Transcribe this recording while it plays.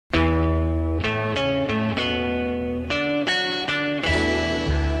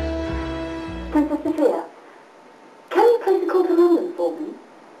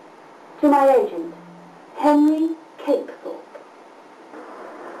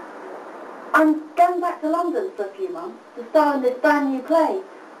I'm going back to London for a few months to star in this brand new play.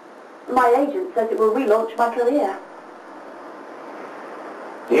 My agent says it will relaunch my career.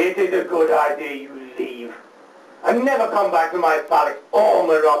 It is a good idea you leave. And never come back to my palace or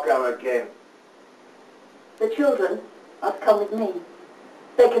Morocco again. The children must come with me.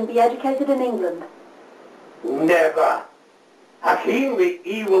 They can be educated in England. Never. Hakim,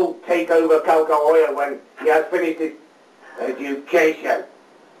 he will take over Cocoa Oil when he has finished his education.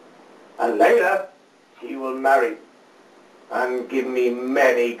 And later, she will marry and give me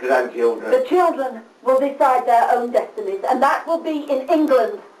many grandchildren. The children will decide their own destinies, and that will be in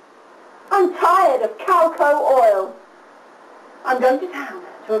England. I'm tired of Cocoa Oil. I'm going to town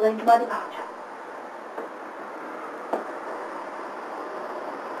to arrange my departure.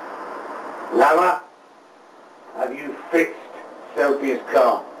 Lama, have you fixed Sophia's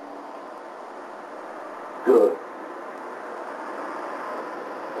car? Good.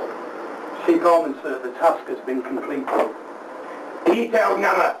 She Garment, sir, the task has been completed. Detailed,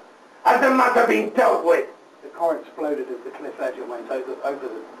 Nama. Has the matter been dealt with? The car exploded at the cliff edge and went over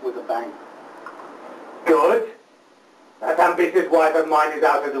with a bang. Good. That ambitious wife of mine is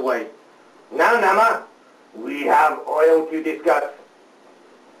out of the way. Now, Nama, we have oil to discuss.